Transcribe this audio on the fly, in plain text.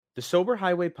The Sober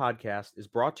Highway podcast is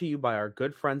brought to you by our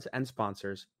good friends and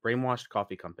sponsors, Brainwashed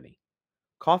Coffee Company.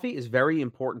 Coffee is very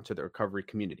important to the recovery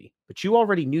community, but you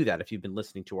already knew that if you've been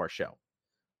listening to our show.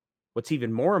 What's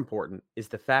even more important is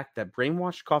the fact that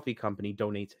Brainwashed Coffee Company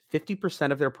donates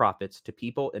 50% of their profits to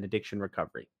people in addiction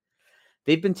recovery.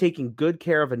 They've been taking good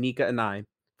care of Anika and I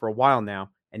for a while now,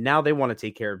 and now they want to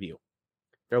take care of you.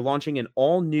 They're launching an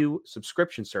all-new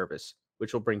subscription service,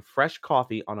 which will bring fresh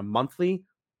coffee on a monthly,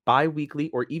 bi-weekly,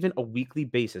 or even a weekly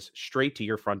basis straight to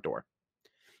your front door.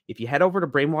 If you head over to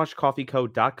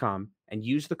brainwashedcoffeeco.com and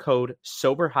use the code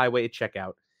SOBERHIGHWAY at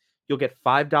checkout, you'll get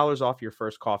 $5 off your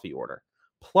first coffee order.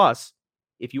 Plus,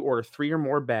 if you order 3 or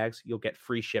more bags, you'll get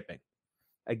free shipping.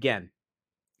 Again,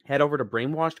 head over to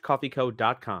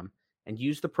brainwashedcoffeeco.com and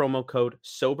use the promo code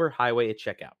SOBERHIGHWAY at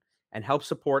checkout and help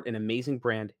support an amazing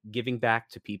brand giving back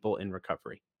to people in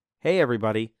recovery. Hey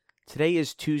everybody, today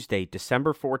is Tuesday,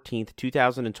 December 14th,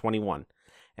 2021,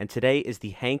 and today is the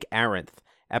Hank Arendt,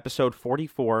 episode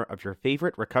 44 of your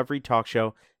favorite recovery talk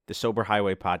show, the Sober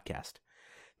Highway podcast.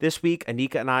 This week,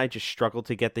 Anika and I just struggled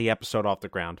to get the episode off the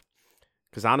ground,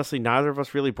 because honestly, neither of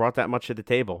us really brought that much to the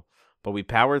table, but we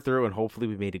powered through and hopefully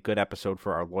we made a good episode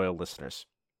for our loyal listeners.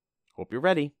 Hope you're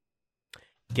ready.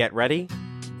 Get ready,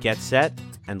 get set,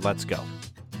 and let's go.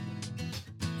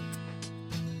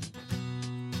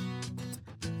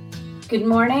 Good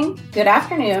morning, good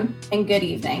afternoon, and good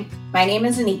evening. My name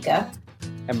is Anika.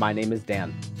 And my name is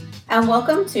Dan. And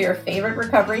welcome to your favorite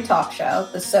recovery talk show,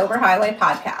 the Sober Highway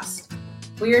podcast.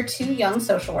 We are 2 young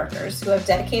social workers who have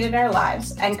dedicated our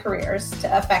lives and careers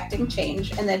to affecting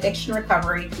change in the addiction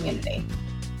recovery community.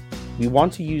 We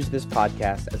want to use this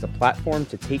podcast as a platform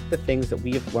to take the things that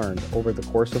we have learned over the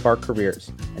course of our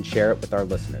careers and share it with our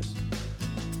listeners.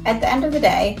 At the end of the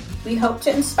day, we hope to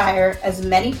inspire as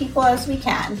many people as we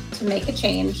can to make a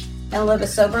change and live a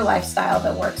sober lifestyle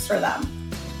that works for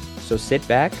them. So sit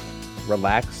back,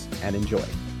 relax, and enjoy.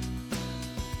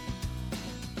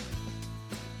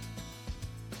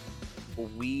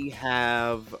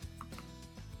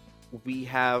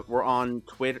 We're on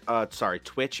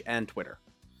Twitch and Twitter.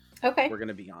 Okay. We're going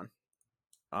to be on.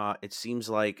 It seems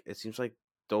like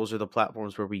those are the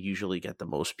platforms where we usually get the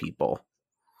most people.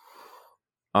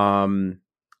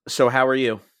 So how are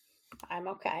you? I'm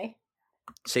okay.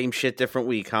 Same shit, different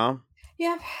week, huh?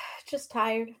 Yeah, just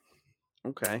tired.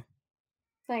 Okay.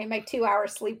 I my 2-hour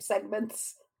sleep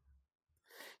segments.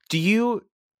 Do you,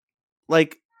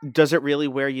 does it really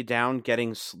wear you down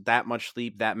getting that much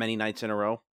sleep that many nights in a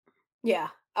row? Yeah.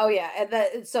 Oh, yeah.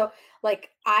 And so,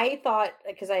 I thought,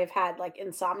 because I've had,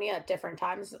 insomnia at different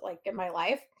times, in my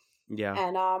life. Yeah.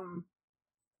 And,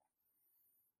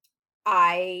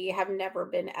 I have never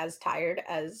been as tired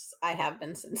as I have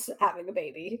been since having a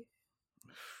baby.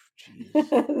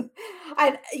 Jeez.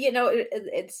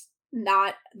 It's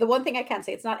not the one thing I can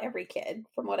say. It's not every kid.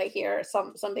 From what I hear,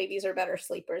 some babies are better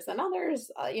sleepers than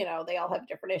others. They all have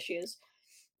different issues.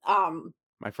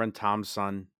 My friend Tom's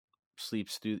son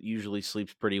usually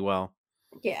sleeps pretty well.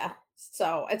 Yeah.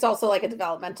 So it's also like a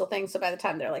developmental thing. So by the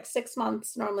time they're 6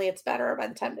 months, normally it's better. By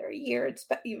the time they're a year, it's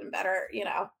even better.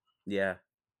 Yeah.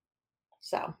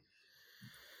 So.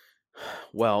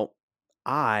 Well,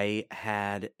 I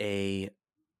had a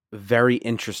very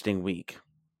interesting week.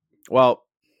 Well,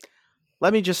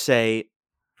 let me just say,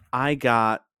 I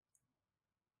got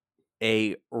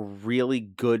a really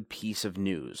good piece of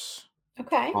news.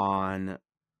 Okay. On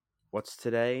what's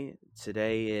today?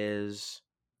 Today is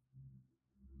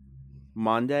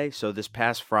Monday. So this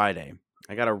past Friday,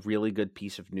 I got a really good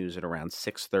piece of news at around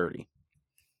 6:30.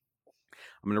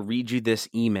 I'm going to read you this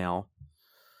email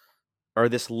or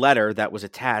this letter that was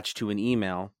attached to an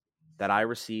email that I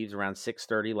received around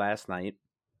 6:30 last night.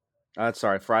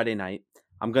 Friday night.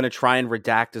 I'm going to try and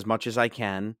redact as much as I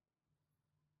can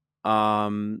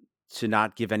to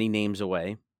not give any names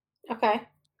away. Okay.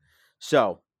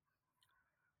 So,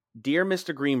 dear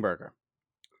Mr. Greenberger,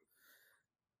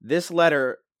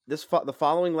 the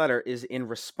following letter is in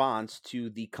response to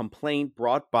the complaint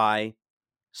brought by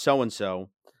so-and-so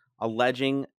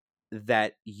alleging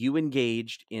that you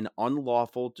engaged in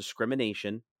unlawful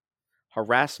discrimination,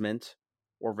 harassment,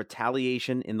 or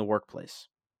retaliation in the workplace.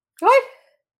 What?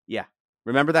 Yeah.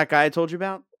 Remember that guy I told you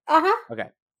about? Uh-huh. Okay.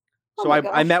 Oh So I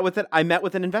met with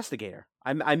an investigator.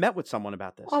 I met with someone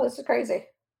about this. Oh, this is crazy.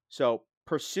 So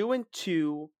pursuant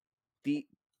to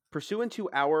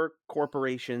our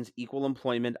corporation's equal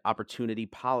employment opportunity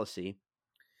policy,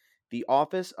 the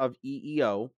Office of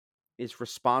EEO is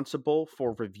responsible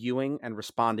for reviewing and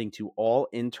responding to all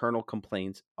internal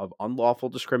complaints of unlawful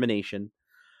discrimination,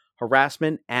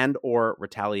 harassment, and or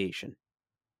retaliation.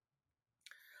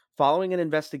 Following an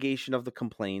investigation of the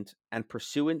complaint and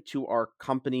pursuant to our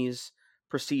company's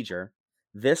procedure,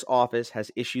 this office has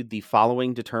issued the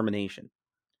following determination.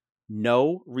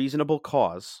 No reasonable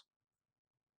cause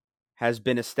has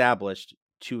been established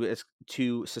to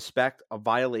suspect a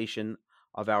violation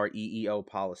of our EEO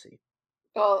policy.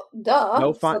 Well,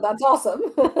 duh. So that's awesome.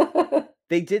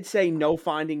 They did say no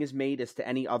finding is made as to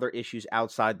any other issues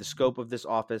outside the scope of this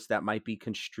office that might be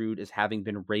construed as having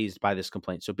been raised by this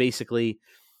complaint. So basically,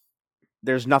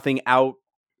 there's nothing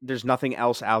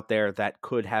else out there that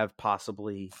could have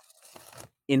possibly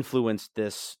influenced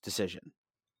this decision.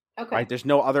 Okay. Right? There's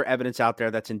no other evidence out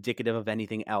there that's indicative of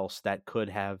anything else that could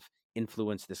have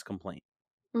influenced this complaint.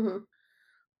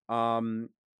 Mm-hmm.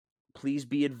 Please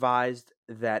be advised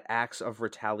that acts of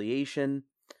retaliation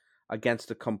against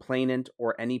a complainant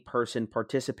or any person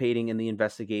participating in the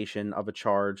investigation of a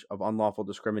charge of unlawful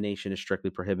discrimination is strictly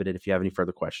prohibited. If you have any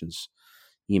further questions,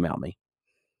 email me.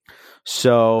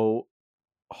 So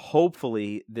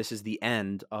hopefully this is the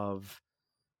end of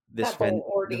this the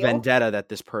vendetta that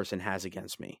this person has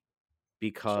against me,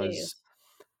 because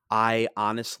I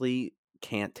honestly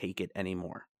can't take it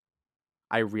anymore.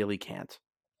 I really can't.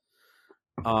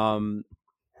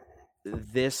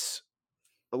 This,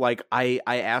 like, I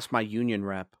asked my union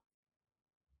rep,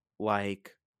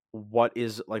 like, what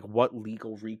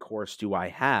legal recourse do I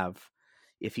have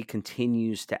if he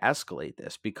continues to escalate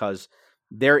this? Because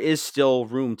there is still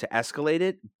room to escalate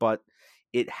it, but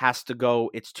it's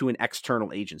to an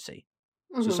external agency.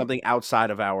 Mm-hmm. So something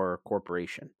outside of our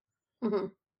corporation. Mm-hmm.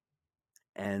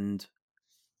 And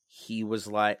he was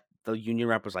like, the union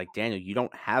rep was like, Daniel, you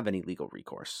don't have any legal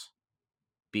recourse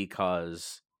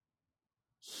because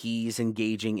he's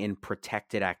engaging in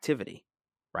protected activity,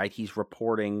 right? He's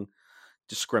reporting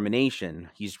discrimination.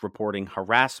 He's reporting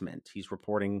harassment. He's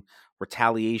reporting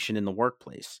retaliation in the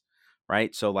workplace,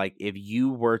 right? So, like, if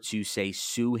you were to, say,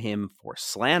 sue him for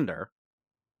slander,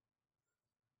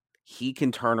 he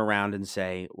can turn around and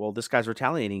say, well, this guy's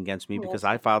retaliating against me because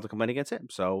I filed a complaint against him.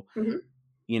 So,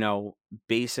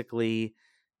 basically,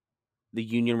 the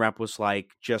union rep was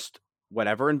like, just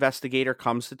whatever investigator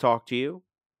comes to talk to you,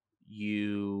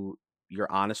 you're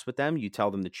honest with them. You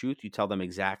tell them the truth. You tell them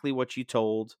exactly what you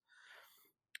told.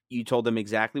 You told them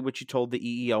exactly what you told the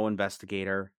EEO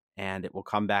investigator, and it will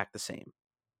come back the same.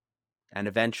 And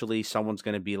eventually someone's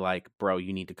going to be like, bro,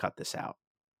 you need to cut this out.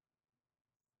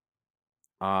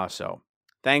 So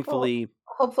thankfully,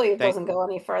 hopefully it doesn't go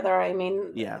any further. I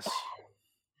mean, yes,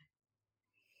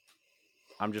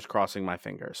 I'm just crossing my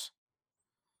fingers.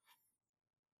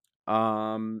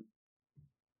 In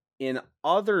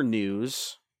other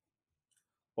news,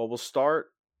 well, we'll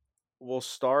start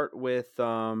with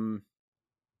the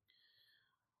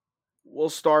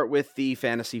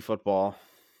fantasy football.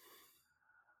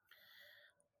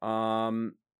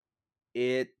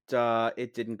 It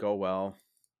didn't go well.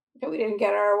 We didn't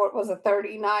get our,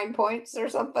 39 points or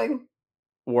something?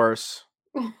 Worse.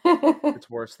 It's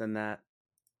worse than that.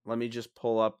 Let me just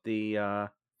pull up the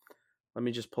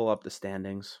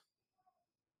standings.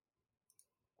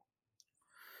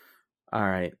 All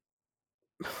right.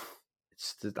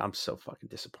 I'm so fucking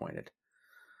disappointed.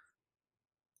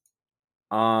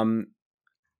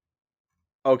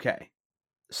 Okay.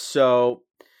 So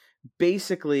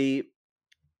basically,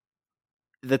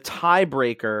 the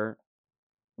tiebreaker,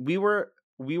 we were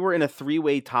in a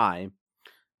 3-way tie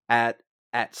at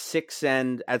 5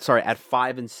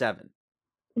 and 7.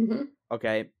 Mm-hmm.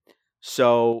 Okay.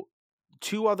 So the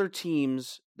two other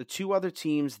teams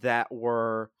that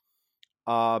were,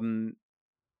 I'm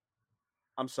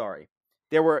sorry.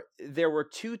 There were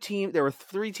 3 teams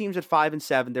at 5 and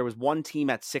 7. There was one team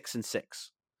at 6 and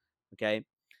 6. Okay.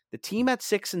 The team at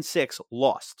 6 and 6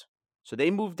 lost. So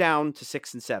they moved down to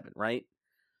 6 and 7, right?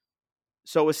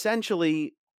 So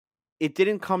essentially, it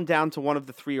didn't come down to one of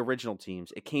the 3 original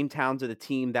teams. It came down to the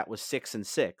team that was 6 and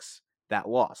 6 that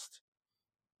lost.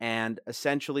 And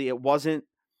essentially, it wasn't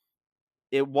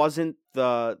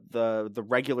the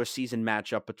regular season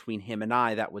matchup between him and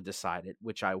I that would decide it,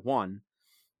 which I won.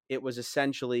 It was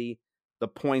essentially the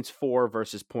points for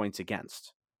versus points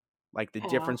against, like the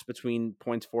difference between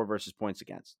points for versus points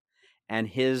against. And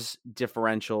his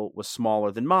differential was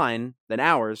smaller than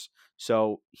ours,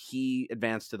 so he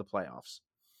advanced to the playoffs.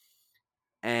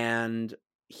 And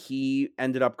he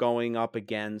ended up going up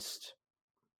against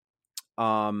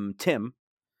Tim,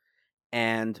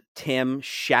 and Tim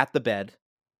shat the bed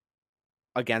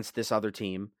against this other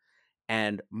team,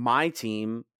 and our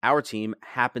team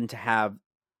happened to have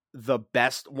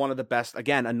one of the best,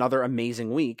 again, another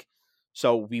amazing week.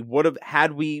 So we would have,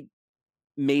 had we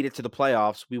made it to the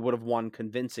playoffs, we would have won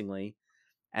convincingly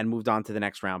and moved on to the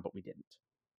next round, but we didn't.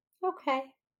 Okay.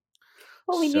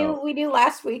 Well, So we knew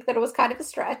last week that it was kind of a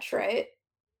stretch, right?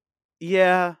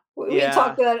 yeah, We yeah,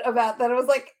 talked about that. It was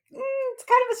like, it's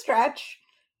kind of a stretch.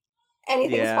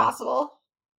 Anything's yeah, possible.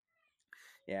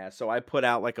 yeah. So I put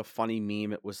out like a funny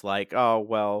meme. It was like, oh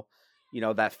well,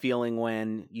 that feeling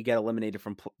when you get eliminated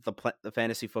from the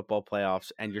fantasy football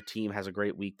playoffs and your team has a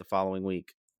great week the following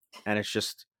week, and it's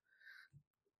just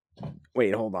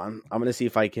wait, hold on. I'm gonna see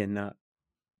if I can. I'm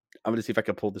gonna see if I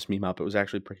can pull this meme up. It was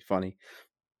actually pretty funny.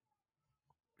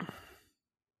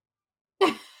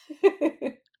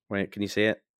 Wait, can you see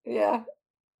it? Yeah.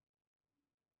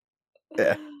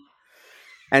 Yeah.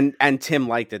 And Tim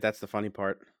liked it. That's the funny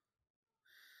part.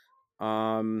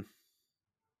 Um.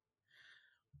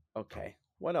 Okay.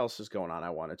 What else is going on?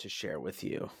 I wanted to share with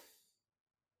you.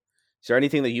 Is there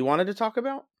anything that you wanted to talk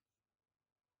about?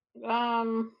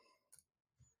 Um,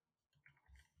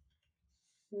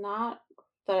 Not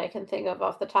that I can think of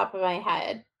off the top of my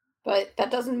head, but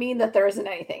that doesn't mean that there isn't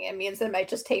anything. It means it might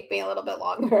just take me a little bit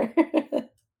longer.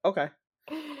 Okay.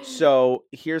 So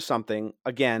here's something.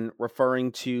 Again,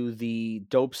 referring to the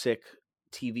Dope Sick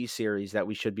TV series that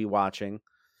we should be watching.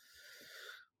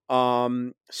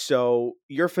 So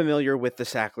you're familiar with the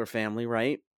Sackler family,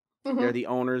 right? They're Mhm. the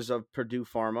owners of Purdue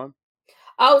Pharma.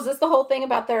 Oh, is this the whole thing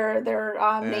about their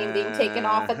name being taken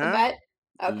off at the Uh-huh. vet?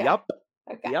 Okay. Yup.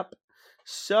 Okay. Yep.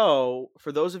 So,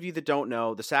 for those of you that don't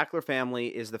know, the Sackler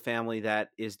family is the family that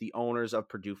is the owners of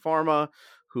Purdue Pharma,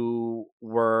 who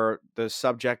were the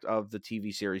subject of the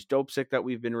TV series Dope Sick that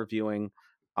we've been reviewing,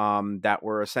 that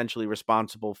were essentially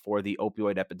responsible for the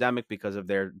opioid epidemic because of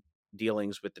their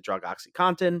dealings with the drug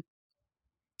OxyContin.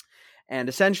 And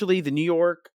essentially, New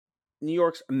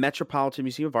York's Metropolitan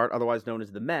Museum of Art, otherwise known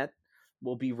as the Met,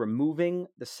 will be removing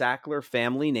the Sackler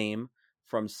family name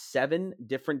from 7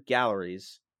 different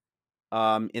galleries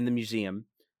in the museum,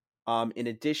 in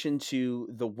addition to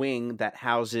the wing that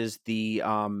houses the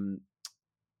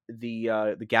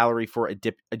gallery for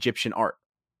Egyptian art,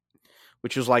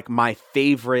 which was like my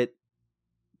favorite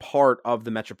part of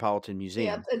the Metropolitan Yeah,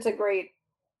 Museum. it's a great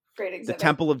The exhibit.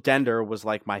 Temple of Dender was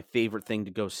like my favorite thing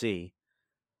to go see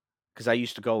because I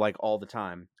used to go like all the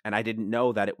time, and I didn't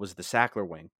know that it was the Sackler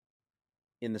wing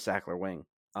in the Sackler wing.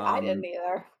 I didn't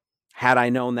either. Had I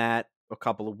known that a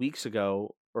couple of weeks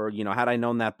ago, or had I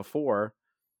known that before,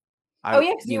 Oh I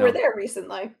yeah, because you were there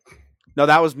recently. no,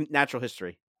 that was natural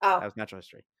history. Oh, That was natural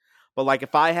history. But like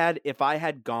if I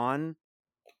had gone,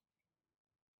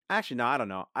 actually no, I don't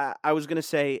know. I was gonna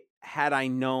say had I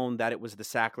known that it was the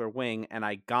Sackler wing and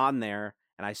I gone there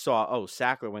and I saw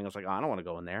Sackler wing, I was like, oh, I don't want to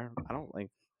go in there. I don't like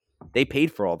they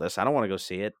paid for all this. I don't want to go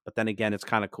see it. But then again, it's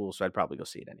kind of cool, so I'd probably go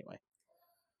see it anyway.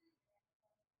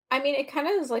 I mean, it kind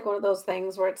of is like one of those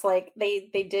things where it's like they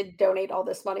did donate all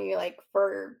this money like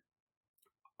for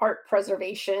art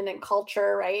preservation and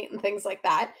culture, right? And things like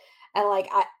that. And like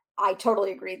I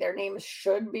totally agree their names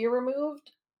should be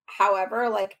removed. However,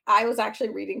 like I was actually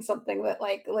reading something that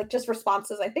like just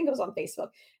responses, I think it was on Facebook,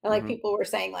 and like Hmm. people were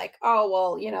saying like, oh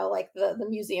well, like the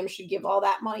museum should give all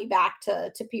that money back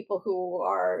to people who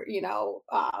are,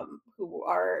 who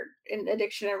are in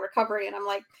addiction and recovery. And I'm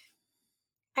like,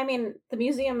 I mean, the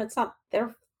museum, it's not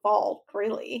their fault,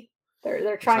 really.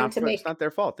 They're trying to It's make. not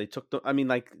their fault. They took I mean,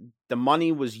 like the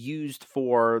money was used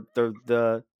for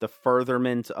the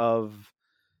furtherment of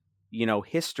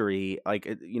history, like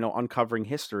uncovering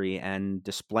history and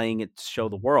displaying it to show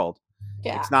the world.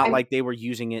 Yeah, It's not I'm like they were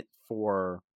using it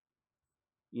for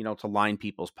to line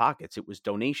people's pockets. It was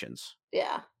donations.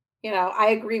 Yeah. I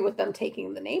agree with them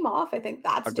taking the name off. I think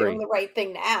that's doing Agree. the right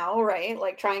thing now, right?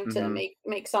 Like trying to Hmm.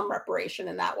 make some reparation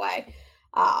in that way.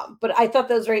 But I thought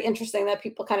that was very interesting that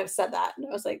people kind of said that, and I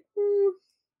was like,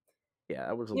 Yeah,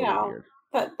 that was a you little know,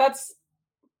 weird. that's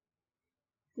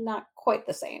not quite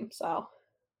the same. So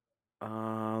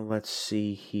Let's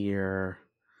see here.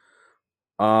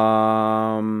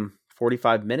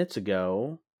 45 minutes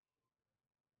ago.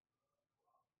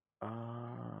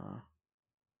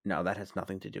 No, that has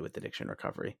nothing to do with addiction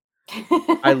recovery.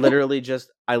 I literally just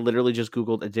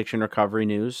Googled addiction recovery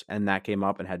news and that came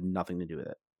up and had nothing to do with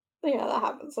it. yeah, that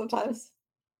happens sometimes.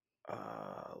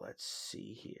 Let's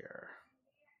see here.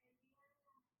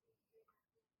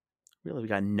 Really, we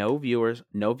got no viewers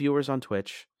on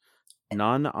Twitch,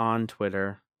 none on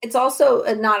Twitter. It's also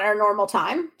not our normal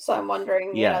time, so I'm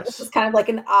wondering, this is Yes. kind of like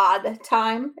an odd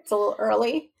time. It's a little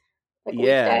early, like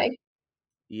Yeah. weekday.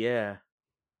 Yeah.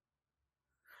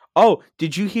 Oh,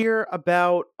 did you hear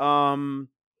about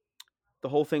the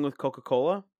whole thing with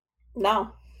Coca-Cola?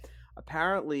 No.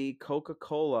 Apparently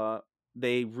Coca-Cola,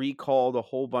 they recalled a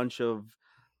whole bunch of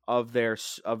their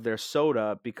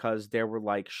soda because there were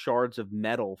like shards of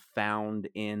metal found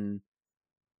in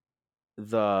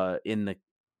in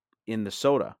the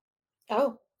soda.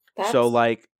 Oh, So that's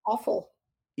like, awful.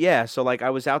 yeah, so like I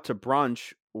was out to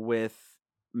brunch with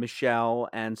Michelle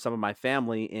and some of my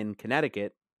family in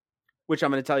Connecticut, which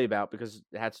I'm going to tell you about because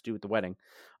it had to do with the wedding.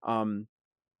 We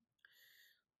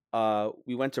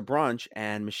went to brunch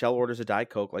and Michelle orders a Diet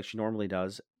Coke like she normally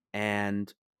does,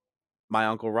 and my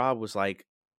Uncle Rob was like,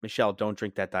 "Michelle, don't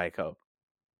drink that Diet Coke."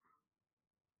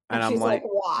 And And I'm she's like,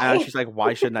 like, and why? she's like,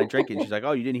 "Why shouldn't I drink it?" And she's like,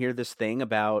 "Oh, you didn't hear this thing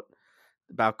about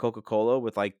Coca-Cola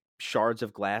with like shards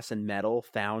of glass and metal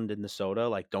found in the soda?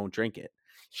 Like, don't drink it."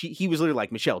 He was literally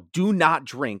like, "Michelle, do not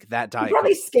drink that You Diet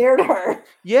probably Coke." scared her.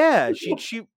 Yeah, She's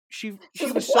she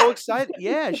like, was so what? excited.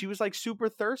 Yeah, she was like super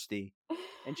thirsty,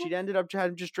 and she ended up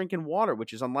just drinking water,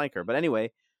 which is unlike her. But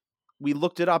anyway, we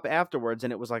looked it up afterwards,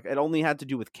 and it was like it only had to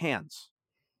do with cans.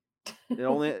 It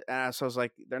only so I was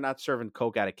like, they're not serving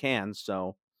Coke out of cans,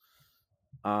 so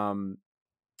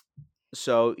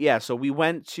so yeah, so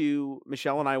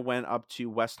Michelle and I went up to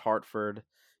West Hartford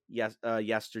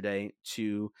yesterday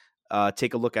to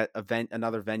take a look at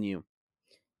another venue.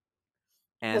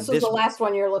 This And was the last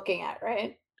one you're looking at,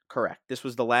 right? correct. This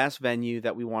was the last venue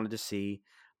that we wanted to see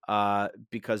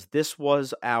because this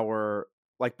was our,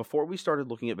 like, before we started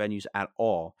looking at venues at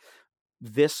all,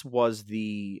 this was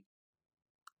the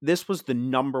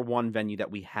number one venue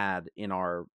that we had in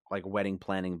our like wedding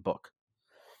planning book.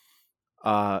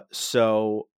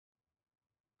 So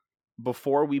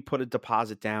before we put a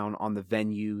deposit down on the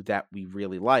venue that we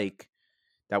really like,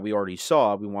 that we already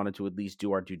saw, we wanted to at least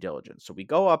do our due diligence. So we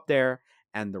go up there,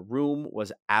 and the room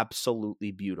was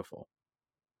absolutely beautiful.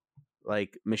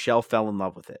 Like, Michelle fell in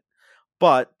love with it.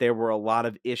 But there were a lot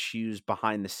of issues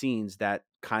behind the scenes that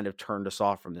kind of turned us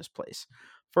off from this place.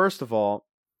 First of all,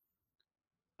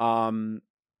 the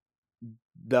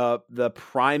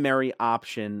primary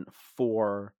option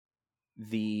for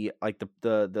the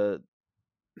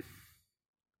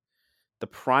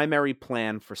primary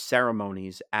plan for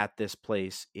ceremonies at this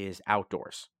place is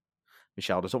outdoors.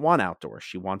 Michelle doesn't want outdoors.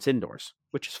 She wants indoors,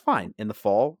 which is fine. In the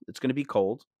fall, it's going to be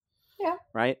cold. Yeah.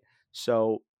 Right?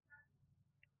 So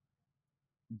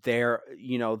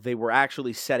they were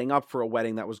actually setting up for a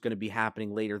wedding that was going to be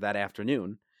happening later that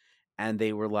afternoon. And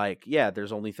they were like, "Yeah,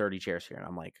 there's only 30 chairs here." And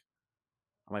I'm like,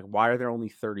 "Why are there only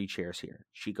 30 chairs here?"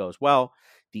 She goes, "Well,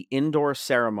 the indoor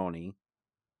ceremony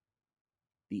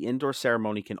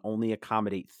can only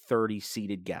accommodate 30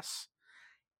 seated guests.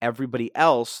 Everybody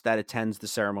else that attends the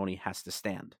ceremony has to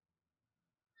stand."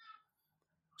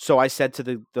 So I said to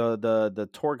the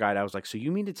tour guide, I was like, "So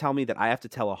you mean to tell me that I have to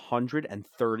tell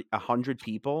 100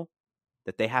 people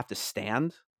that they have to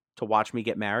stand to watch me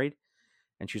get married?"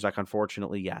 And she's like,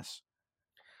 "Unfortunately, yes."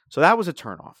 So that was a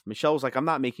turnoff. Michelle was like, "I'm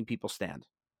not making people stand."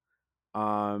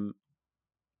 And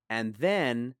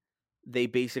then they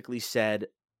basically said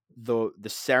the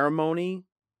ceremony,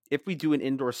 if we do an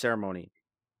indoor ceremony,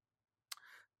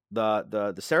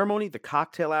 the ceremony, the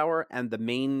cocktail hour, and the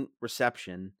main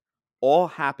reception all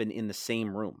happen in the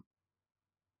same room.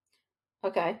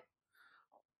 Okay.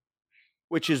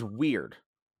 Which is weird.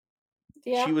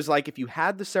 Yeah. She was like, if you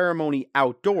had the ceremony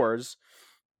outdoors,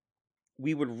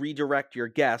 we would redirect your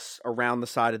guests around the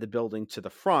side of the building to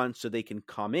the front so they can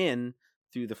come in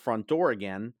through the front door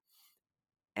again.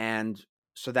 And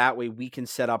so that way we can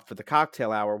set up for the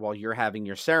cocktail hour while you're having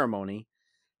your ceremony.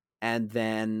 And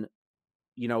then,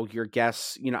 your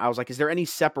guests, I was like, is there any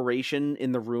separation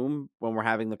in the room when we're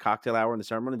having the cocktail hour and the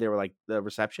ceremony? They were like, the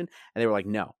reception. And they were like,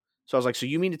 no. So I was like, so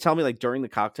you mean to tell me, like, during the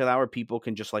cocktail hour, people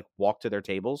can just like walk to their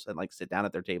tables and like sit down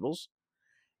at their tables?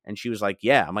 And she was like,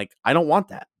 yeah. I'm like, I don't want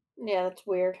that. Yeah, that's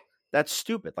weird. That's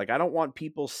stupid. Like, I don't want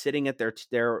people sitting at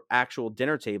their actual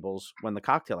dinner tables when the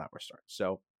cocktail hour starts.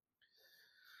 So,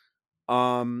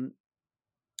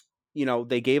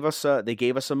 they gave us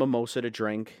a mimosa to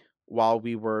drink while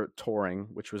we were touring,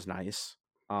 which was nice.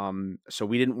 So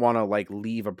we didn't want to like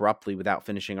leave abruptly without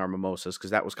finishing our mimosas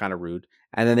because that was kind of rude.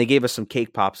 And then they gave us some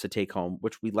cake pops to take home,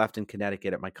 which we left in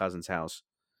Connecticut at my cousin's house.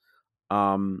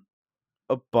 But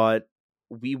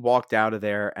we walked out of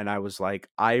there and I was like,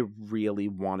 I really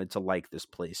wanted to like this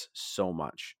place so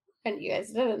much. And you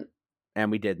guys didn't.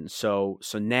 And we didn't. So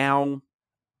now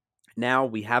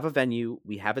we have a venue,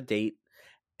 we have a date,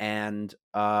 and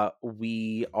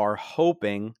we are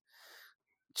hoping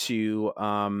to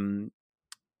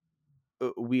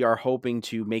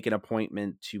make an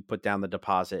appointment to put down the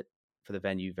deposit for the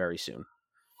venue very soon.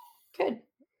 Good.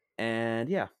 And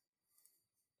yeah.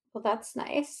 Well, that's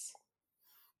nice.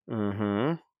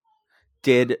 Mm-hmm.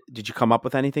 Did you come up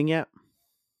with anything yet?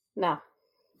 No.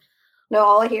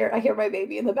 All I hear my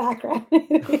baby in the background.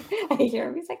 I hear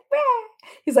him. He's like, "Wah!"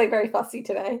 He's like very fussy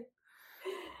today.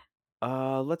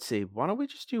 Let's see. Why don't we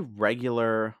just do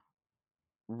regular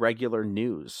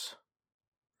news?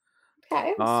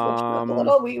 Okay, switch it up a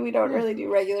little. We don't really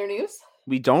do regular news.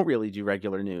 We don't really do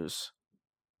regular news.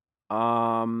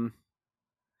 The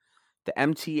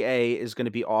MTA is going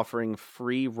to be offering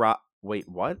free Wait,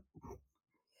 what?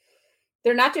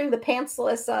 They're not doing the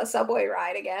pantsless subway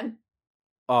ride again.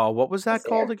 Oh, what was that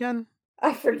called again?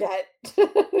 I forget.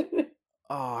 Oh,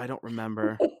 I don't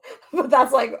remember. But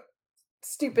that's like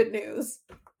stupid news.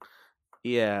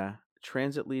 Yeah.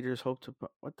 Transit leaders hope to...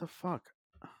 What the fuck?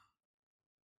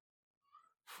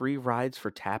 Free rides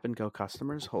for Tap and Go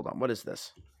customers? Hold on. What is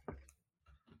this?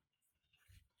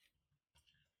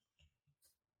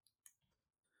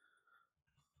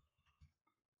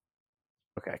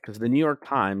 Okay, because the New York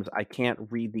Times, I can't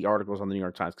read the articles on the New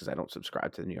York Times because I don't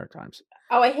subscribe to the New York Times.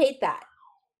 Oh, I hate that.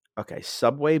 Okay,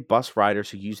 subway bus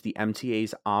riders who use the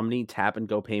MTA's Omni Tap and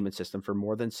Go payment system for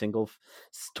more than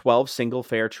 12 single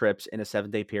fare trips in a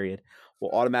 7-day period will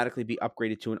automatically be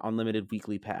upgraded to an unlimited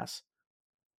weekly pass.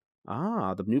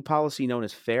 The new policy known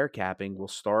as fare capping will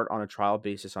start on a trial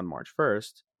basis on March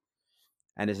 1st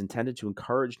and is intended to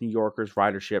encourage New Yorkers'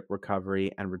 ridership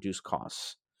recovery and reduce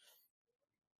costs.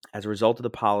 As a result of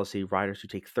the policy, riders who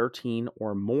take 13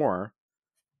 or more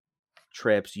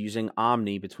trips using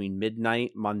Omni between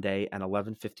midnight Monday and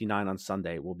 11:59 on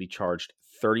Sunday will be charged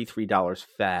 $33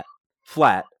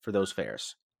 flat for those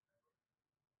fares.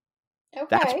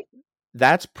 Okay.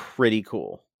 That's pretty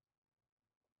cool.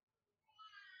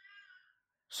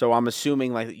 So I'm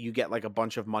assuming like you get like a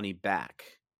bunch of money back.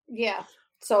 Yeah.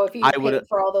 So if you paid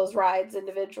for all those rides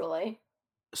individually.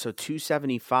 So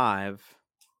 $275.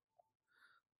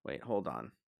 Wait, hold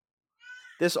on.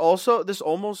 This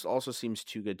almost also seems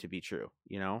too good to be true,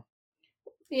 you know?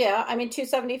 Yeah, I mean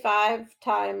 $275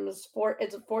 times 4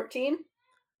 is it 14?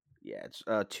 Yeah, it's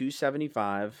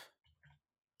 $275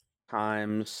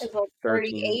 times it's like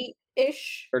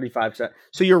 38-ish. 35 cents.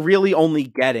 So you're really only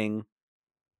getting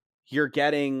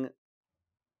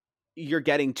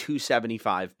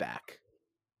 $275 back.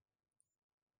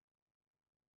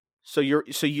 So you're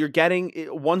getting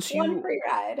once you one free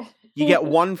ride. You get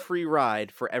one free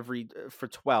ride for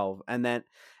 12, and then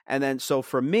so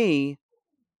for me,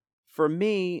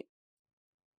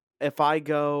 if I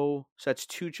go, so that's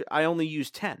I only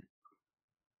use 10.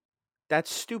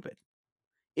 That's stupid.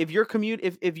 If your commute,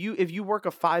 if you work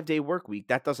a 5-day work week,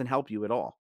 that doesn't help you at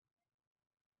all.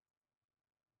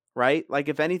 Right? Like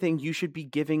if anything, you should be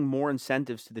giving more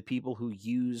incentives to the people who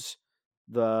use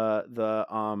the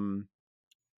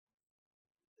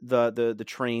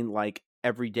train like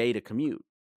every day to commute.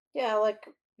 Yeah, like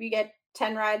you get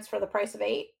 10 rides for the price of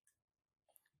 8.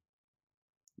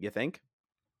 You think?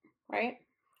 Right?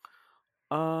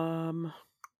 Trying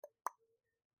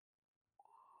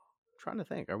to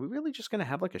think. Are we really just going to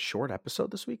have like a short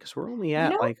episode this week? Because we're only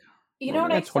at what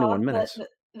I 21 minutes.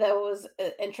 That was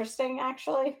interesting,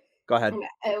 actually. Go ahead.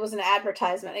 It was an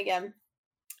advertisement again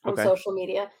on social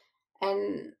media,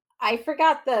 and I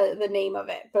forgot the name of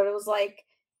it, but it was like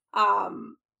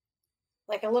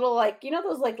a little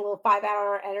those like little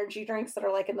 5-hour energy drinks that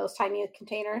are like in those tiny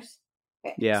containers.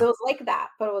 Okay. Yeah. So it was like that,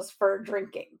 but it was for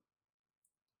drinking,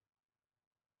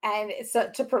 and it's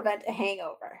to prevent a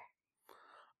hangover.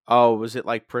 Oh, was it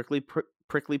like prickly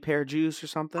pear juice or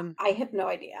something? I have no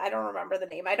idea. I don't remember the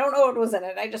name. I don't know what was in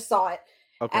it. I just saw it.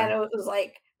 Okay. And it was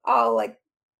like,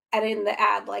 and in the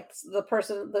ad, like the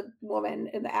woman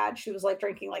in the ad, she was like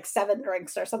drinking like 7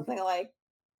 drinks or something like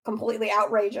completely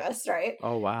outrageous, right?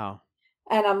 Oh, wow.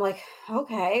 And I'm like,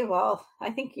 okay, well, I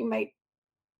think you might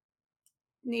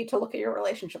need to look at your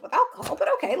relationship with alcohol, but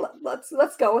okay, let's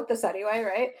go with this anyway,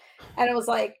 right? And it was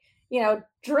like,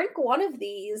 drink one of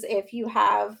these if you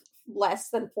have less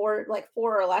than 4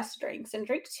 or less drinks, and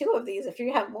drink 2 of these if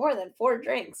you have more than 4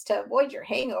 drinks to avoid your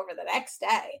hangover the next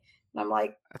day. And I'm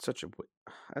like, that's such a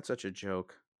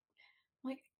joke.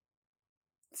 Like,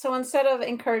 so instead of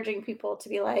encouraging people to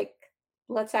be like,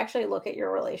 let's actually look at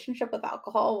your relationship with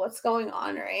alcohol, what's going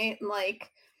on, right? And like,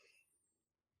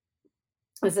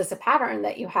 is this a pattern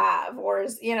that you have, or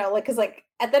is because like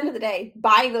at the end of the day,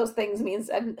 buying those things means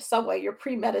in some way you're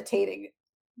premeditating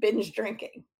binge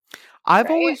drinking. I've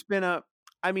always been a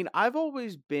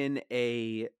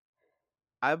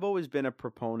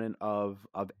proponent of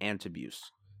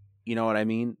anti-abuse. You know what I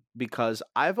mean? Because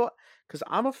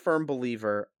I'm a firm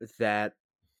believer that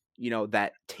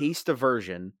that taste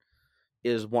aversion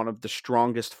is one of the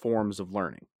strongest forms of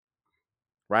learning.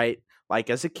 Right? Like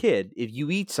as a kid, if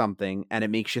you eat something and it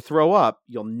makes you throw up,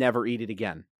 you'll never eat it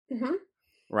again. Mm-hmm.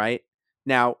 Right?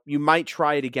 Now, you might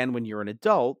try it again when you're an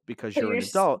adult because you're an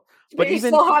adult. But you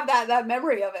still have that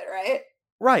memory of it, right?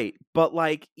 Right, but,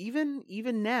 like, even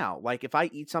now, like, if I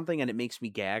eat something and it makes me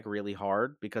gag really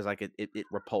hard because, like, it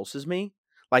repulses me,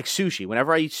 like sushi,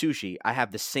 whenever I eat sushi, I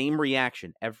have the same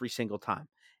reaction every single time,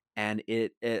 and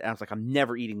I was like, "I'm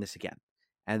never eating this again."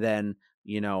 And then,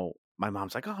 my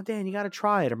mom's like, "Oh, Dan, you gotta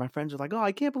try it," or my friends are like, "Oh,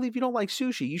 I can't believe you don't like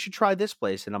sushi. You should try this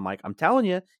place." And I'm like, "I'm telling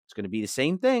you, it's gonna be the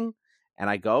same thing." And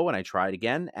I go and I try it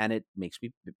again, and it makes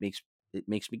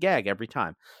me gag every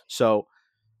time. So,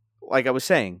 like I was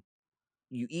saying,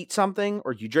 you eat something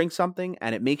or you drink something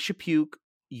and it makes you puke,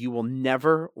 you will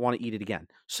never want to eat it again.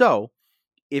 So,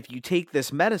 if you take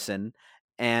this medicine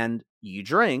and you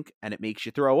drink and it makes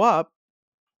you throw up,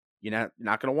 you're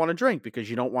not going to want to drink because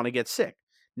you don't want to get sick.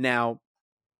 Now,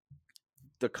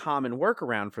 the common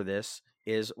workaround for this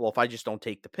is, well, if I just don't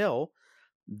take the pill,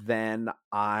 then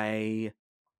I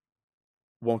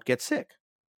won't get sick.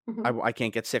 Mhm. I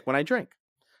can't get sick when I drink.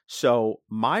 So,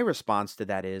 my response to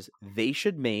that is they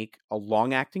should make a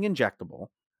long acting injectable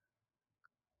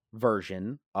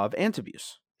version of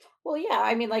Antabuse. Well, yeah,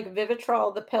 I mean, like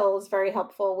Vivitrol, the pill is very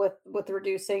helpful with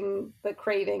reducing the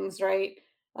cravings, right?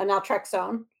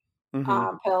 Naltrexone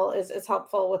Hmm. pill is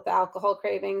helpful with the alcohol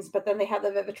cravings, but then they have the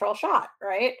Vivitrol shot,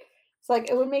 right? It's like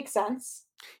it would make sense.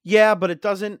 Yeah, but it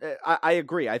doesn't. I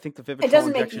agree. I think the It Vivitrol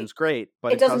doesn't make injection you is great,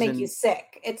 but it it doesn't make you doesn't.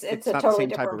 sick. It's It's a not the totally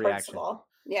same type of different reaction. principle.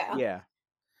 Yeah. Yeah,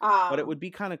 but it Um, would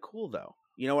be kind of cool though.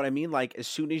 You know what I mean? Like as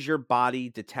soon as your body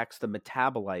detects the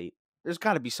metabolite, there's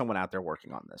got to be someone out there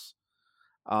working on this.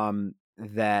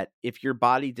 That if your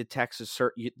body detects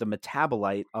the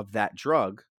metabolite of that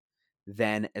drug,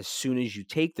 then as soon as you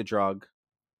take the drug,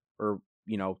 or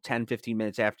 10, 15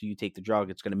 minutes after you take the drug,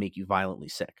 it's going to make you violently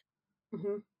sick.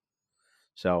 mhm.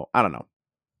 So I don't know.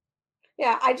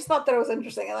 Yeah, I just thought that it was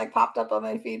interesting. It like popped up on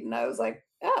my feed and I was like,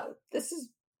 "Oh, this is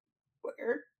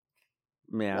weird."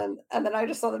 Yeah. And then I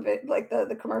just saw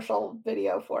the commercial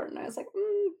video for it and I was like,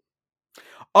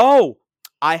 Oh,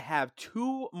 I have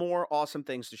two more awesome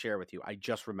things to share with you. I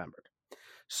just remembered.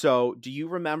 So, do you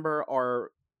remember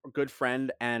our good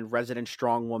friend and resident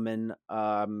strong woman,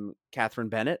 Catherine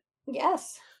Bennett?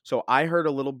 "Yes." So, I heard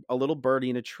a little birdie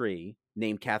in a tree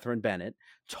named Catherine Bennett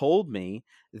told me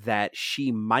that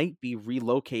she might be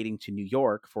relocating to New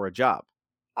York for a job.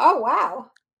 Oh,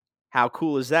 wow. How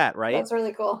cool is that, right? That's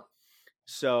really cool.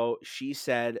 So, she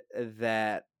said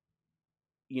that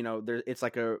it's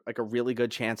like a really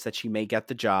good chance that she may get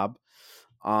the job.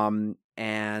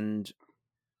 And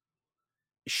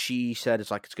she said it's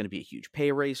going to be a huge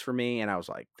pay raise for me. And I was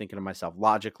like thinking to myself,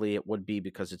 logically, it would be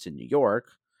because it's in New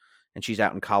York and she's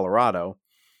out in Colorado.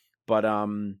 But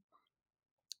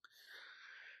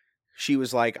she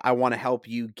was like, I want to help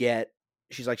you get.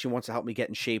 She's like, she wants to help me get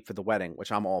in shape for the wedding,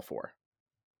 which I'm all for.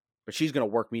 But she's gonna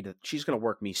work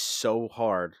me so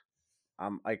hard.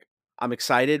 Like, I'm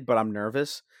excited, but I'm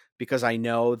nervous because I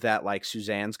know that like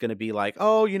Suzanne's gonna be like,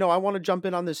 oh, I want to jump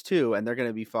in on this too, and they're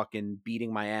gonna be fucking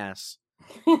beating my ass,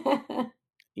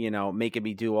 making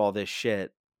me do all this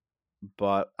shit.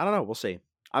 But I don't know. We'll see.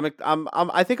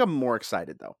 I think I'm more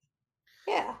excited though.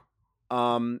 Yeah.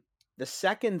 Um, the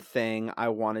second thing I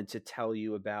wanted to tell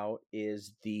you about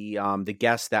is the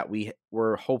guest that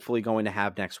we're hopefully going to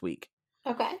have next week.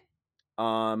 Okay.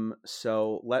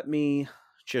 So let me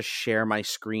just share my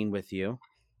screen with you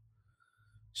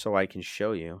so I can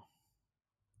show you.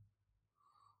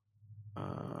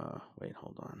 Wait,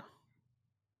 hold on.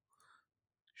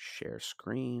 Share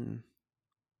screen.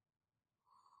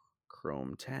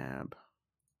 Chrome tab.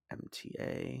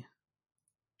 MTA.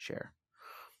 Share.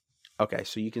 Okay,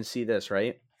 so you can see this,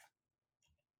 right?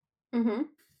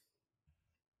 Mhm.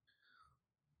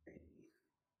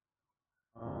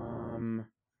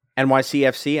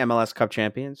 NYCFC MLS Cup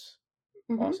champions.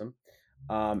 Mhm. Awesome.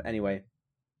 Anyway,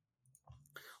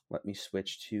 let me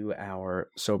switch to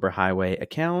our Sober Highway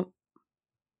account.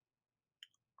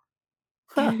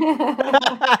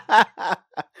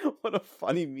 What a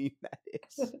funny meme that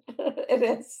is. It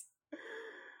is.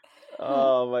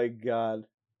 Oh my god.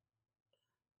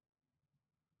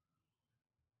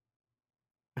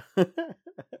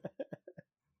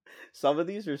 Some of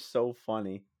these are so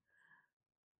funny.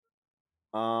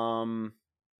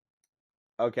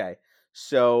 Okay.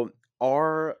 So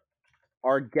our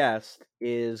guest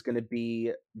is going to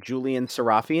be Julian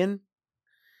Serafian.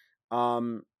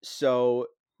 So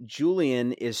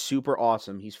Julian is super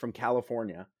awesome. He's from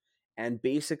California, and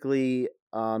basically,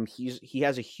 he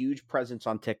has a huge presence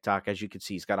on TikTok. As you can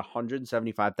see, he's got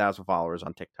 175,000 followers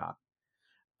on TikTok.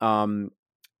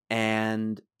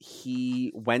 And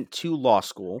he went to law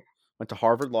school, went to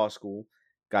Harvard Law School,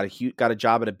 got a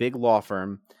job at a big law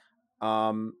firm.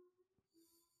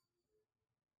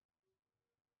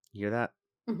 You hear that?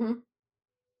 Mhm.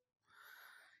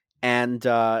 And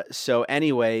so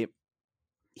anyway,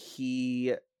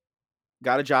 he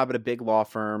got a job at a big law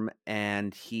firm,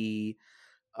 and he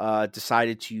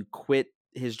decided to quit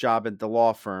his job at the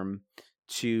law firm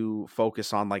to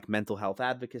focus on like mental health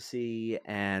advocacy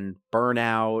and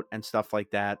burnout and stuff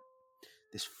like that.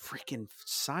 This freaking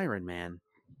siren, man.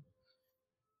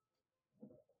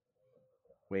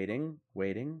 Waiting.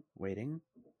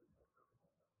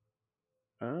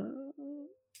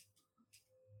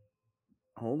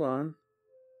 Hold on.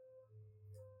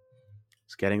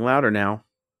 It's getting louder now.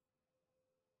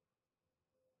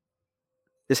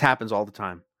 This happens all the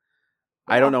time.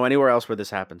 Yeah. I don't know anywhere else where this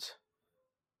happens.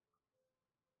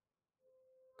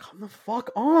 Come the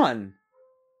fuck on.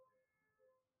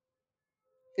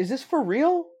 Is this for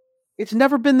real? It's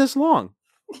never been this long.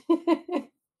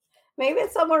 Maybe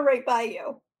it's somewhere right by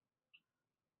you.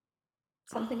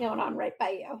 Something going on right by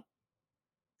you.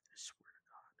 I swear to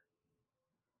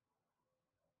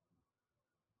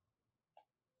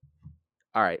God.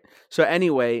 All right. So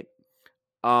anyway,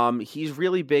 he's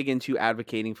really big into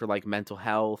advocating for like mental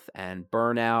health and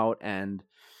burnout and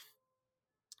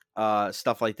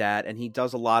stuff like that. And he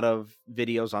does a lot of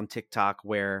videos on TikTok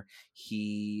where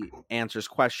he answers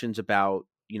questions about,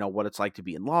 you know, what it's like to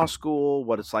be in law school,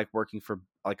 what it's like working for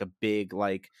like a big,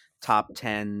 like top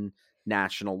 10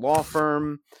 national law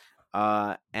firm.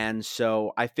 And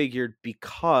so I figured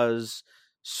because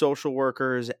social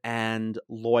workers and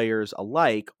lawyers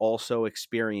alike also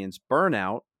experience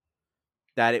burnout,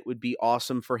 that it would be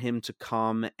awesome for him to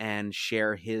come and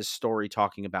share his story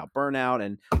talking about burnout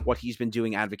and what he's been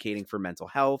doing advocating for mental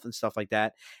health and stuff like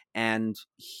that. And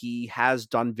he has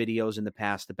done videos in the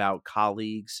past about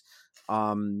colleagues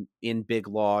in big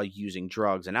law using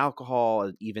drugs and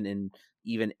alcohol. Even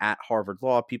at Harvard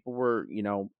Law, people were, you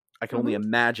know, I can only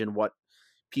imagine what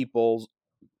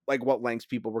lengths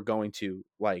people were going to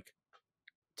like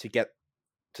to get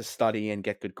to study and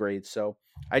get good grades. So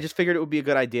I just figured it would be a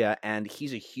good idea. And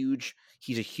he's a huge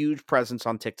presence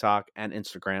on TikTok and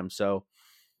Instagram. So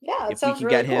yeah, if we can really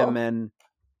get him, and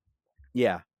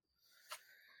yeah.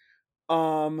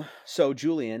 So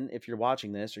Julian, if you're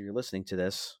watching this or you're listening to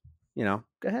this, you know,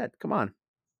 go ahead, come on,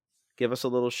 give us a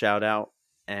little shout out.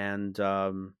 And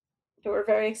we're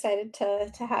very excited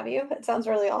to have you. It sounds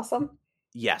really awesome.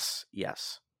 Yes.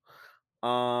 Is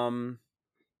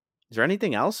there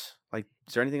anything else? Like,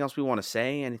 is there anything else we want to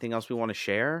say? Anything else we want to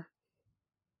share?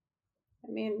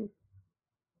 I mean,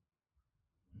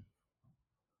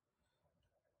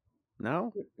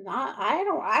 no. Not.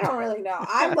 I don't really know.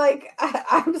 I'm like,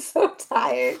 I'm so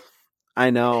tired. I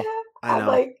know. I'm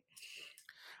like,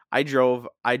 I drove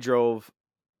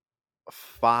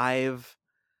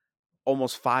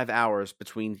almost 5 hours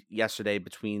between, you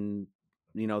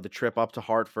know, the trip up to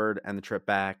Hartford and the trip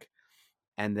back,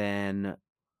 and then.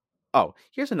 Oh,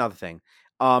 here's another thing.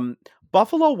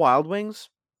 Buffalo Wild Wings,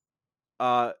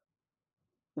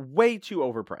 way too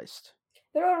overpriced.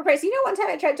 They're overpriced. You know, one time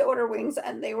I tried to order wings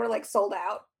and they were like sold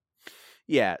out.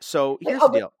 Yeah. So here's the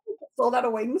deal. Sold out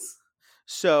of wings.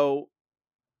 So,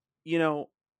 you know,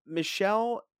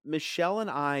 Michelle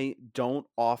and I don't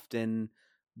often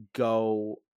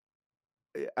go.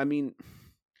 I mean,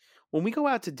 when we go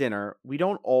out to dinner, we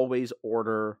don't always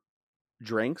order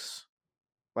drinks.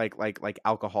 Like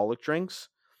alcoholic drinks,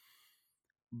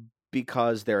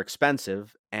 because they're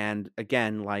expensive, and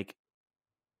again, like,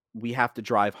 we have to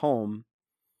drive home.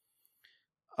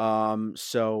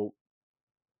 So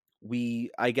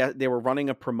I guess they were running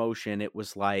a promotion. It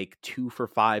was like 2 for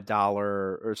 $5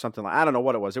 or something. I don't know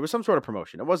what it was. It was some sort of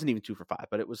promotion. It wasn't even 2 for $5,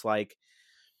 but it was like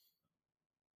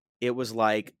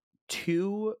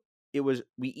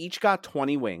we each got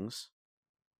 20 wings.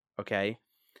 Okay.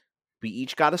 We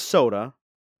each got a soda.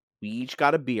 We each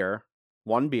got a beer,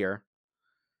 one beer,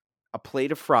 a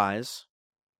plate of fries,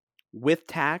 with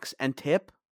tax and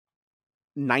tip,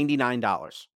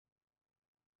 $99.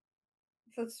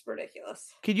 That's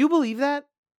ridiculous. Could you believe that?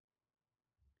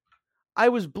 I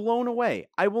was blown away.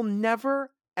 I will never,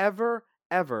 ever,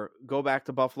 ever go back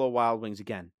to Buffalo Wild Wings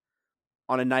again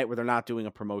on a night where they're not doing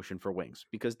a promotion for wings,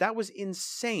 because that was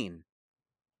insane.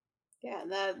 Yeah,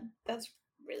 that's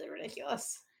really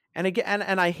ridiculous. And again,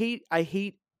 and I hate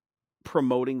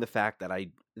promoting the fact that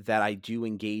I do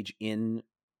engage in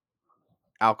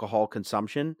alcohol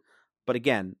consumption, but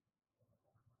again,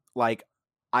 like,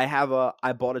 I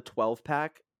bought a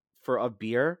 12-pack for a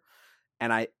beer,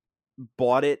 and I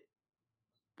bought it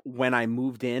when I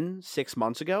moved in 6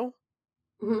 months ago.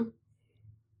 Mm-hmm.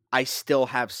 I still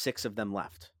have 6 of them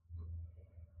left.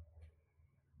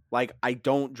 Like, I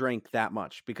don't drink that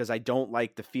much because I don't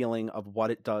like the feeling of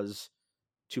what it does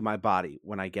to my body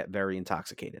when I get very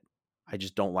intoxicated. I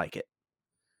just don't like it.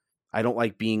 I don't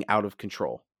like being out of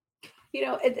control.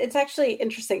 It's actually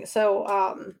interesting.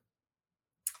 So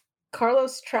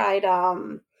Carlos tried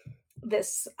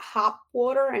this hop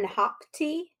water and hop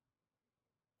tea.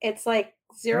 It's like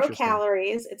 0 Interesting.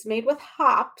 calories. It's made with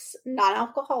hops,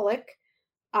 non-alcoholic.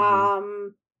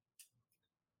 Mhm.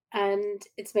 And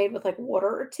it's made with like water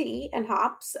or tea and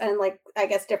hops and like I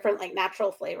guess different like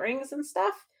natural flavorings and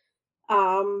stuff.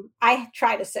 I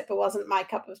tried a sip. It wasn't my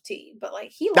cup of tea, but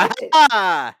like he liked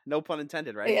it. No pun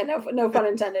intended, right? Yeah, no pun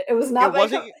intended. It was It not my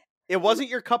cup. wasn't it wasn't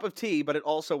your cup of tea, but it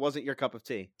also wasn't your cup of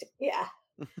tea. Yeah.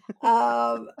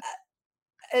 Um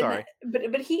and Sorry.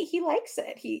 but he likes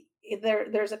it.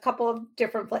 There's a couple of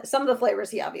different some of the flavors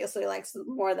he obviously likes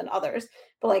more than others,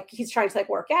 but like he's trying to like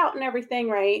work out and everything,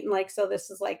 right? And like so this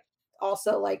is like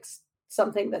also like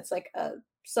something that's like a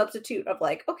substitute of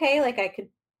like okay, like I could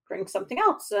drink something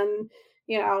else and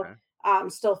you know Okay.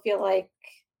 still feel like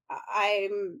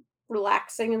I'm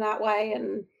relaxing in that way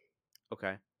and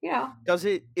Okay. you know Is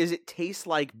it taste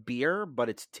like beer, but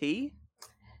it's tea?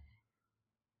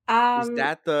 um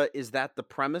Is that the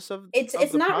premise of it's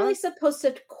the not really product? supposed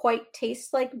to quite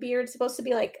taste like beer. It's supposed to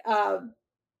be like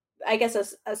I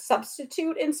guess a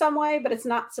substitute in some way, but it's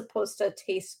not supposed to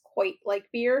taste quite like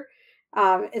beer. It's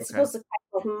Okay. supposed to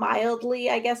kind of mildly,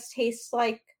 I guess, taste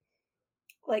like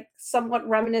somewhat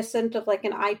reminiscent of like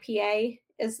an IPA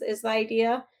is the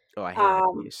idea. Oh, I hate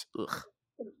Um, IPAs. Ugh.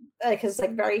 because it's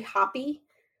like very hoppy.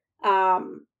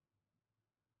 Um,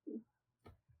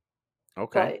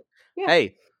 Okay. but yeah,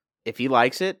 Hey, if he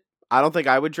likes it, I don't think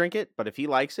I would drink it, but if he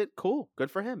likes it, cool.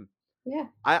 Good for him. yeah,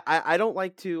 I don't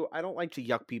like to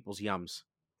yuck people's yums,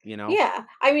 you know? yeah.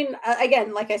 I mean,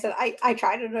 again, like I said, I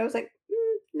tried it and I was like,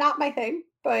 not my thing.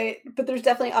 But there's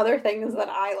definitely other things that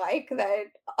I like that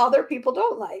other people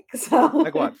don't like. So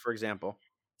Like what, for example?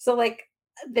 So like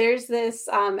there's this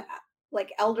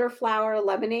like elderflower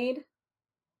lemonade.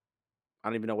 I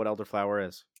don't even know what elderflower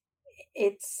is.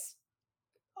 It's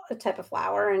a type of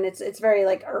flower and it's very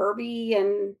like herby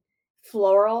and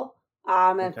floral.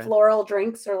 And Okay. floral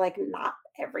drinks are like not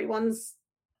everyone's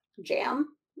jam,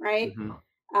 right?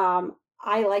 Mhm.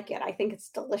 I like it. I think it's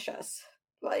delicious.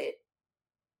 But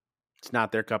It's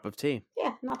not their cup of tea.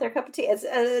 yeah, not their cup of tea.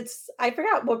 It's I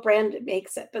forgot what brand it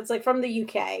makes it, but it's like from the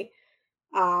UK.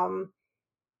 Um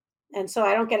and so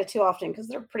I don't get it too often because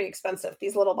they're pretty expensive.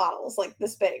 These little bottles like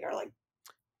this big are like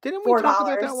Didn't we talk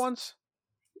about that $4. once?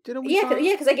 Didn't we Yeah, talk?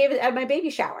 yeah, because I gave it at my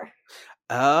baby shower.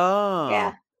 Oh.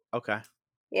 Yeah, Okay.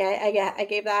 yeah, I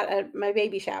gave that at my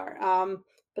baby shower.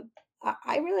 But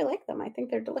I really like them. I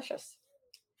think they're delicious.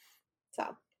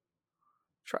 So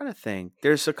Trying to think.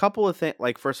 There's a couple of things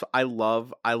like first I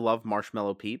love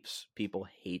marshmallow peeps. People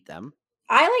hate them.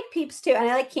 I like Peeps too, and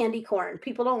I like candy corn.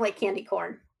 People don't like candy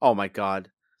corn. Oh my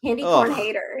god. Candy corn Ugh.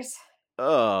 haters.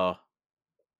 Ugh.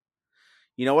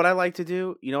 You know what I like to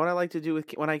do? You know what I like to do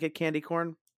with when I get candy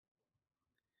corn?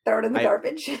 Throw it in the I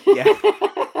garbage. yeah.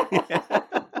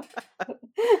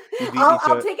 You beat me to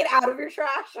I'll it. take it out of your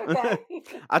trash. Okay.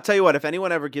 I'll tell you what, if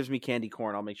anyone ever gives me candy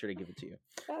corn, I'll make sure to give it to you.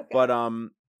 Okay. But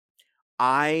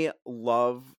I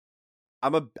love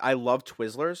I love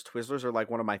Twizzlers. Twizzlers are like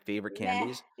one of my favorite Meh.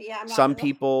 candies. Yeah, I'm not Some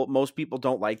gonna. most people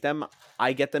don't like them.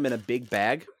 I get them in a big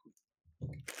bag.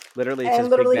 Literally, it It says big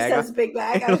literally bag. says big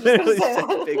bag. I It was just gonna literally say says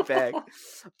that. big bag.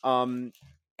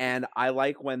 And I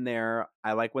like when they're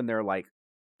like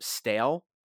stale.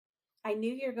 I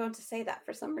knew you were going to say that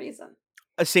for some reason.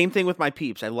 Same thing with my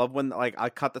peeps. I love when like I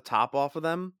cut the top off of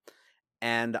them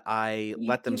and I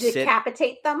let them You sit.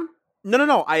 decapitate them?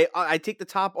 No. I take the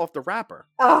top off the wrapper.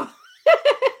 Oh.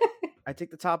 I take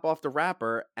the top off the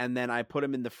wrapper and then I put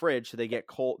them in the fridge so they get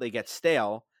cold, they get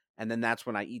stale, and then that's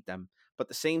when I eat them. But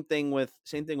the same thing with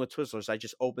Twizzlers. I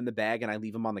just open the bag and I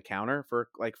leave them on the counter for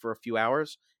a few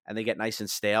hours, and they get nice and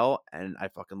stale, and I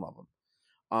fucking love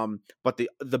them. But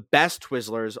the best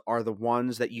Twizzlers are the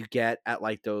ones that you get at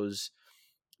like those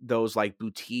like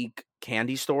boutique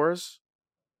candy stores.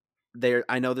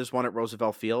 I know there's one at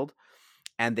Roosevelt Field,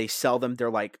 and they sell them. They're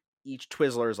like each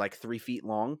Twizzler is like 3 feet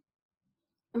long.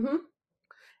 Mm-hmm.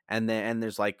 And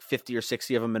there's like 50 or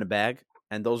 60 of them in a bag,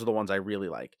 and those are the ones I really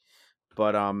like.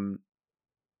 But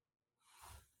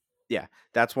yeah,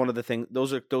 that's one of the things.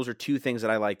 Those are two things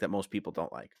that I like that most people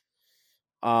don't like.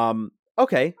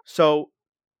 Okay, so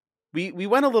we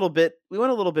went a little bit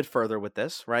further with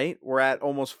this, right? We're at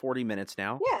almost 40 minutes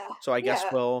now. Yeah. So I guess yeah.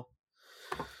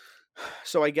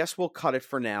 we'll cut it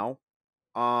for now.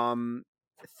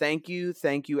 Thank you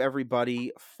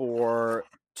everybody for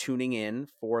tuning in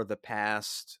for the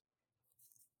past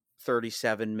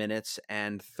 37 minutes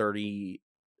and 40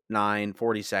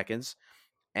 seconds.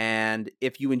 And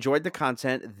if you enjoyed the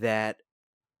content that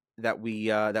that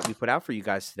we put out for you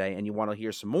guys today, and you want to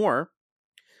hear some more,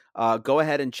 go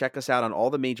ahead and check us out on all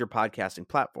the major podcasting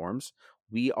platforms.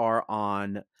 We are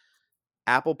on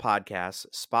Apple Podcasts,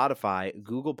 Spotify,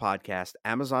 Google Podcasts,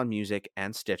 Amazon Music,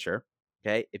 and Stitcher.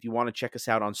 Okay. If you want to check us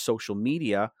out on social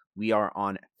media, we are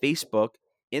on Facebook,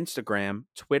 Instagram,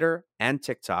 Twitter, and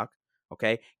TikTok.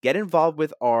 Okay. Get involved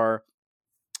with our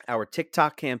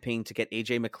TikTok campaign to get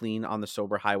AJ McLean on the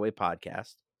Sober Highway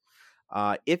podcast.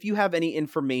 If you have any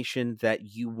information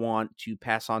that you want to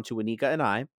pass on to Anika and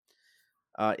I,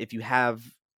 if you have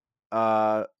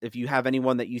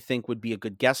anyone that you think would be a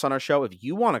good guest on our show, if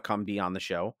you want to come be on the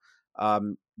show,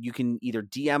 you can either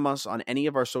DM us on any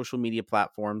of our social media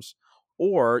platforms,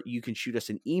 or you can shoot us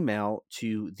an email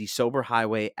to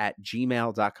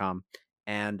thesoberhighway@gmail.com,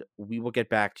 and we will get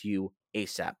back to you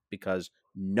ASAP, because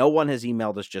no one has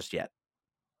emailed us just yet.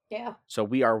 Yeah. So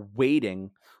we are waiting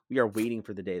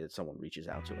for the day that someone reaches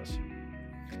out to us.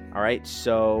 All right.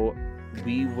 So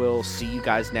we will see you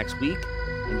guys next week.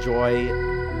 Enjoy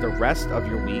the rest of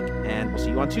your week, and we'll see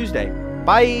you on Tuesday.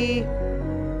 Bye.